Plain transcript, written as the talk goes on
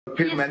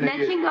फिर मैंने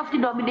snatching of the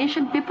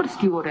nomination papers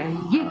क्यों हो रहे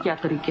हैं? ये क्या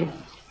तरीके?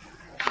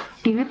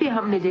 टीवी पे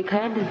हमने देखा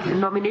है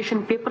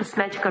नॉमिनेशन पेपर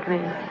स्नैच कर रहे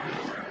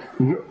हैं.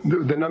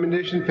 The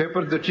nomination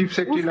papers, the Chief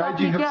Secretary and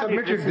IG have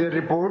submitted their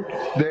report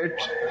that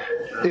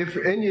if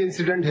any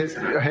incident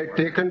had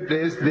taken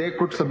place, they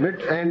could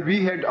submit, and we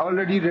had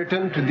already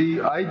written to the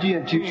IG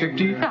and Chief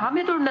Secretary.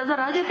 हमें तो नजर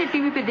आ जाते,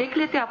 TV पे देख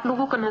लेते, आप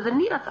लोगों को नजर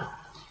नहीं आता.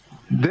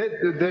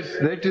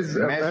 That is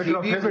a matter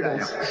of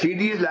evidence.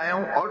 CDs लाया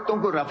हूँ, औरतों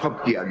को रफ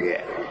अप किया गया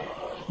है,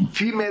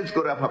 फीमेल्स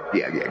को रफ अप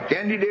किया गया है,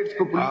 कैंडिडेट्स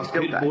को पुलिस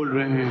ने बोल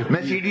रहे हैं.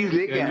 मैं CDs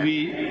लेके आया. Can we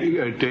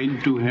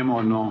attend to him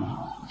or no?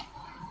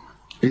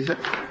 Yes, sir.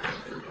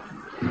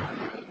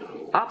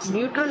 आप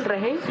न्यूट्रल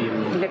रहें.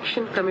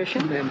 Election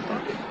commission.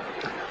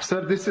 Sir,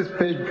 this is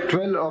page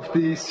 12 of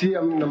the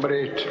CM number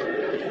 8.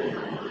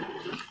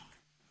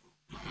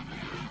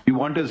 You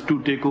want us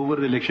to take over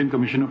the Election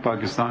Commission of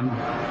Pakistan?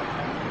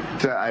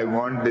 Sir, I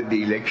want that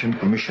the Election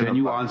Commission. Can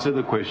you answer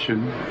the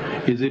question?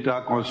 Is it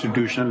our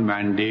constitutional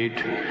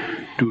mandate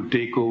to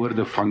take over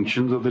the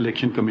functions of the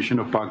Election Commission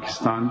of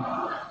Pakistan?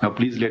 Now,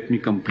 please let me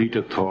complete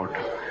a thought.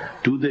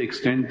 To the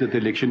extent that the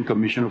Election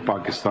Commission of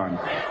Pakistan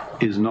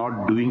is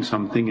not doing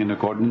something in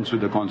accordance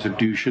with the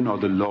Constitution or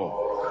the law,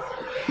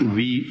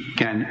 we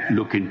can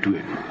look into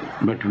it.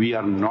 But we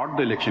are not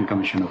the Election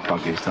Commission of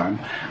Pakistan.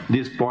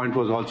 This point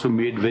was also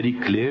made very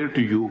clear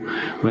to you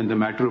when the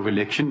matter of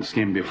elections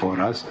came before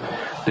us,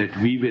 that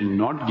we will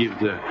not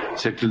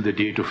settle the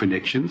date of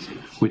elections,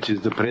 which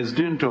is the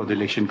President or the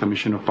Election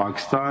Commission of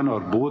Pakistan, or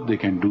both. They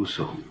can do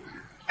so.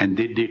 And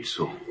they did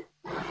so.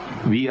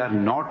 We are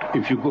not,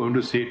 if you're going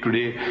to say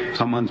today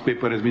someone's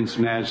paper has been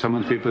snatched,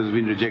 someone's paper has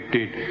been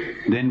rejected,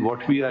 then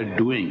what we are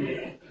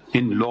doing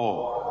in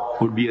law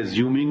would be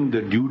assuming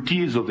the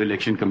duties of the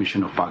Election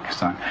Commission of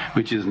Pakistan,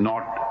 which is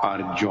not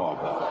our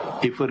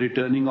job. If a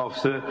returning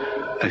officer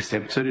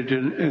accepts a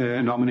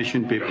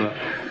nomination paper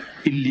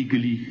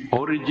illegally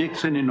or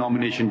rejects a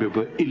nomination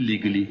paper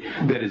illegally,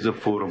 there is a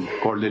forum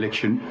called the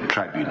Election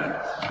Tribunal.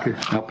 Okay.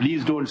 Now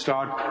please don't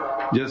start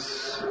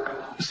just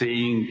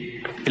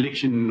saying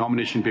election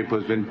nomination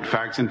papers when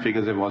facts and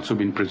figures have also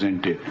been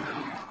presented.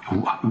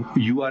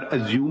 You are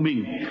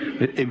assuming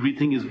that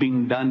everything is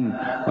being done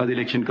by the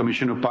Election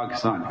Commission of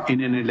Pakistan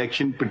in an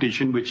election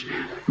petition, which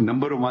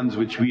number of ones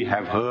which we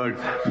have heard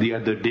the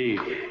other day.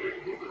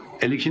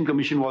 Election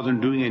Commission wasn't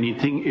doing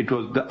anything. It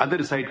was the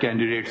other side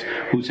candidates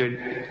who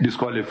said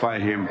disqualify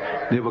him.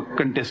 They were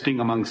contesting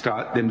amongst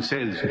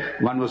themselves.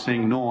 One was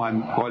saying, no,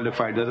 I'm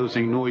qualified. The other was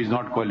saying, no, he's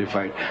not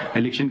qualified.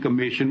 Election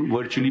Commission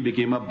virtually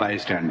became a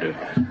bystander.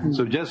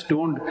 So just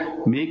don't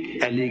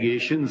make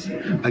allegations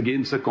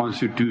against a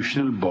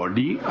constitutional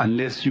body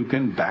unless you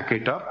can back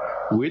it up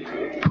with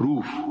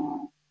proof.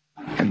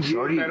 I'm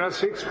sorry. Para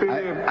 6 पे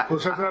हो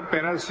सकता है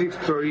para 6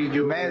 sorry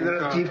जो मैं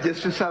जरा chief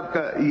justice साहब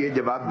का ये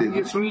जवाब दे दूं.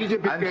 ये सुन लीजिए,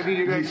 फिर कह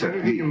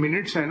दीजिएगा.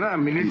 मिनट्स है ना,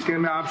 मिनट्स के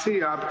मैं आपसे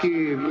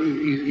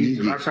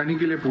आपकी आसानी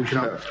के लिए पूछ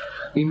रहा हूँ.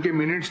 इनके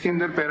मिनट्स के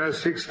अंदर पैरा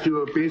 6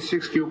 जो पेज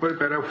 6 के ऊपर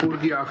पैरा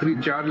 4 की आखिरी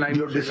 4 लाइन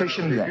जो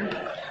डिसीजन है,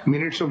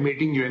 मिनट्स ऑफ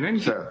मीटिंग जो है ना,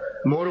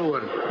 more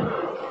over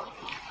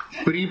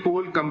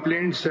pre-poll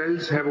complaint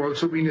cells have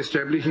also been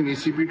established in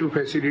ECP to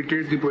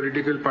facilitate the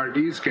political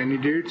parties,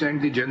 candidates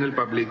and the general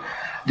public.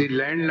 The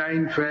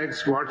landline,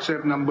 fax,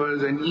 WhatsApp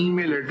numbers and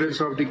email address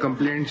of the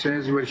complaint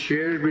cells were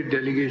shared with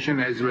delegation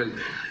as well.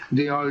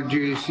 The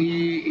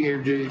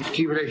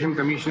Chief Election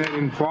Commissioner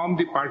informed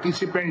the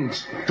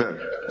participants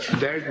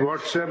that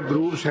WhatsApp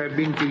groups have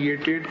been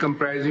created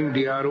comprising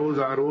DROs,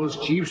 ROs,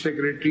 Chief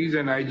Secretaries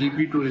and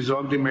IGP to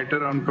resolve the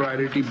matter on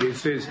priority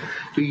basis.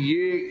 तो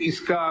ये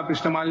इसका आप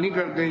इस्तेमाल नहीं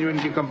करते हैं जो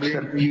इनकी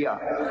कंप्लेंट किया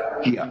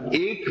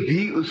एक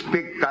भी उस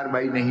पे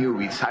कार्रवाई नहीं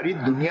हुई. सारी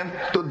दुनिया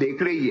तो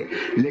देख रही है,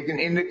 लेकिन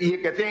ये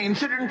कहते हैं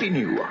इंसिडेंट ही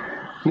नहीं हुआ.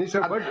 नहीं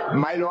sir, but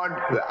my lord,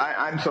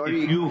 I'm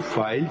sorry. If you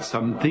file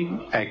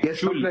something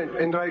actual,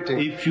 in writing,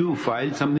 if you file something